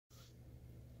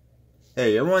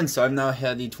Hey everyone, so I've now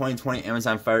had the 2020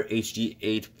 Amazon Fire HD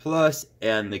 8 Plus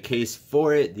and the case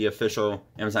for it, the official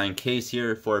Amazon case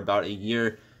here, for about a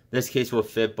year. This case will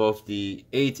fit both the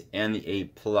 8 and the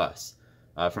 8 Plus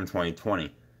from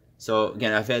 2020. So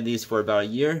again, I've had these for about a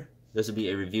year. This will be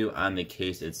a review on the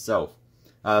case itself.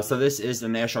 So this is the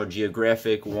National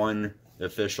Geographic one, the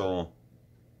official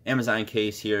Amazon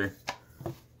case here.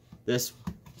 This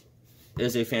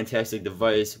is a fantastic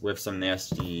device with some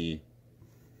nasty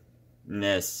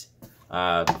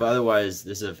but otherwise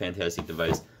this is a fantastic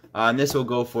device. And this will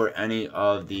go for any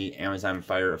of the Amazon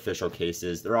Fire official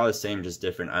cases. They're all the same, just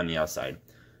different on the outside.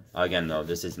 Again though,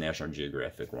 this is National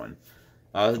Geographic one.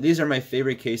 These are my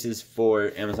favorite cases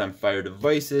for Amazon Fire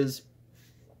devices.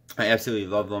 I absolutely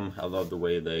love them. I love the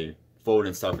way they fold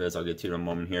and stuff, as I'll get to in a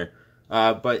moment here.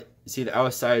 But see, the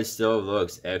outside still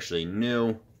looks actually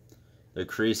new. The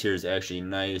crease here is actually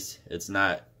nice. It's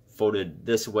not folded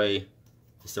this way.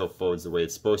 It still folds the way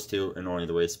it's supposed to, and only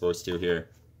the way it's supposed to here.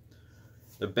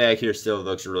 The back here still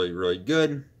looks really, really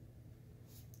good.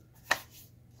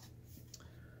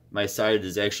 My side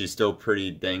is actually still pretty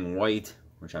dang white,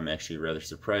 which I'm actually rather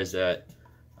surprised at.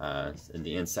 And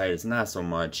the inside is not so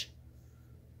much.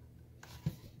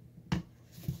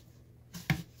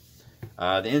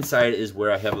 The inside is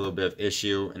where I have a little bit of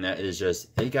issue, and that is just,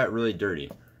 it got really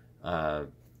dirty. As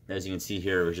you can see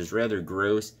here, which is rather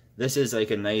gross. This is like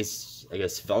a nice, I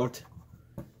guess, felt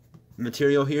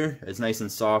material here. It's nice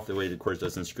and soft, the way it, of course,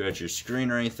 doesn't scratch your screen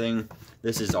or anything.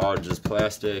 This is all just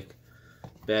plastic.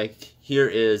 Back here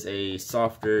is a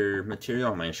softer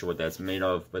material. I'm not sure what that's made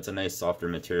of, but it's a nice softer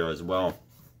material as well.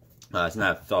 It's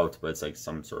not felt, but it's like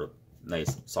some sort of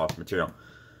nice soft material.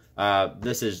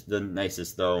 This is the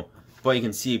nicest though. But you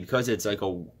can see, because it's like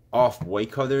a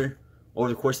off-white color, over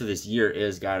the course of this year, it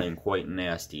has gotten quite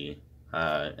nasty.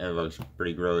 And it looks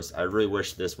pretty gross. I really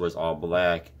wish this was all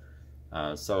black.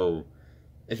 So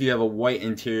if you have a white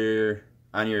interior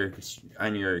on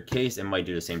your case, it might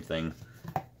do the same thing.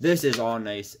 This is all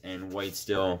nice and white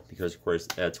still, because of course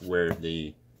that's where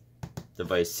the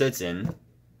device sits in.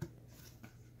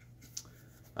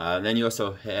 Then you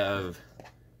also have,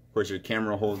 of course, your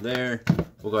camera hold there.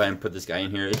 We'll go ahead and put this guy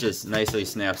in here. It just nicely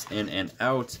snaps in and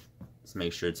out. Let's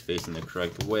make sure it's facing the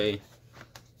correct way.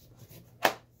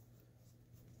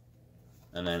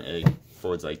 And then it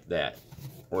folds like that.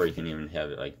 Or you can even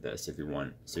have it like this if you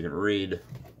want. So you can read,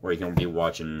 or you can be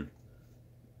watching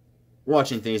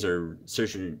things, or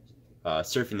surfing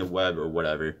the web or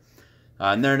whatever.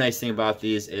 Another nice thing about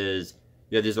these is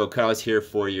you have these little cutouts here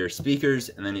for your speakers,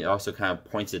 and then it also kind of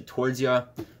points it towards you,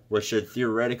 which should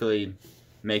theoretically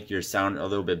make your sound a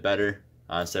little bit better.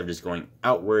 Instead of just going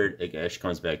outward, it actually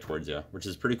comes back towards you, which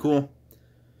is pretty cool.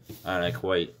 And I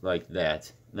quite like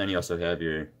that. And then you also have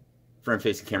your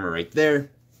front-facing camera right there.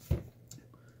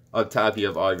 Up top, you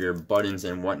have all of your buttons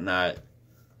and whatnot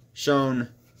shown.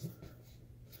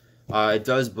 It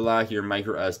does block your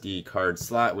micro SD card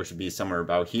slot, which would be somewhere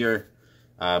about here.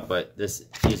 But this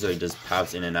easily just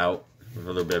pops in and out with a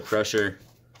little bit of pressure,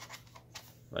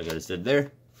 like I just did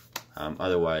there.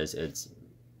 Otherwise, it's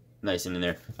nice and in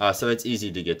there. So it's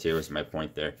easy to get to, is my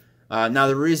point there. Now,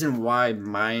 the reason why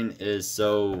mine is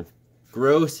so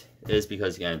gross is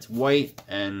because, again, it's white,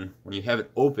 and when you have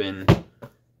it open,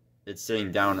 it's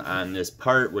sitting down on this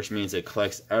part, which means it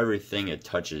collects everything it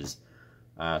touches.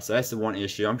 So that's the one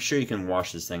issue. I'm sure you can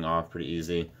wash this thing off pretty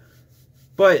easy,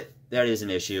 but that is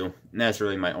an issue, and that's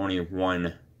really my only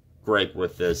one gripe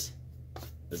with this,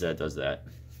 is that it does that.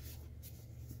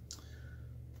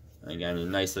 Again, it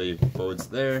nicely folds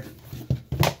there.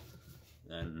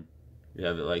 Then you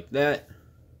have it like that.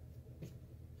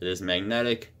 It is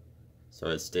magnetic, so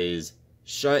it stays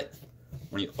shut.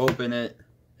 When you open it,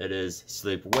 it is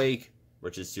sleep-wake,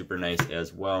 which is super nice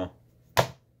as well.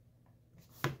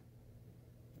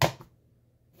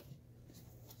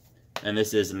 And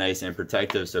this is nice and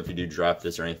protective, so if you do drop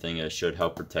this or anything, it should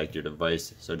help protect your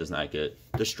device so it does not get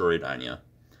destroyed on you.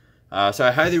 So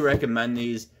I highly recommend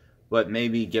these, but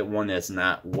maybe get one that's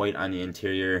not white on the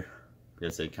interior,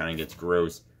 because it kind of gets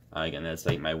gross. Again, that's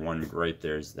like my one gripe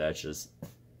there, is that's just,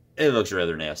 it looks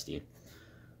rather nasty.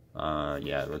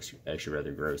 Yeah, it looks actually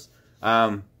rather gross.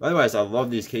 Otherwise, I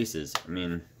love these cases. I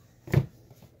mean,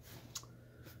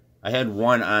 I had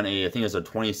one on I think it was a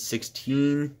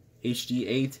 2016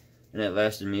 HD8, and it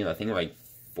lasted me, I think, like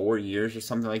 4 years or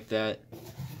something like that.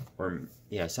 Or,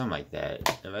 yeah, something like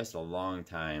that. It lasted a long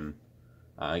time.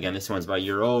 Again, this one's about a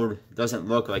year old. It doesn't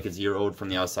look like it's a year old from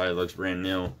the outside. It looks brand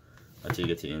new until you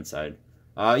get to the inside.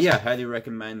 Yeah, highly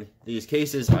recommend these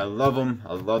cases. I love them.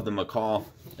 I love the McCall.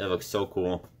 It looks so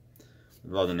cool.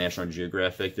 love the National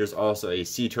Geographic. There's also a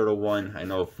sea turtle one I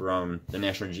know from the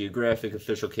National Geographic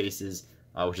official cases,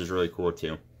 which is really cool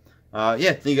too.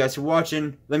 Yeah, thank you guys for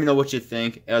watching. Let me know what you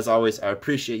think. As always, I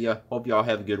appreciate you. Hope y'all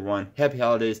have a good one. Happy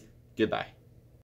holidays. Goodbye.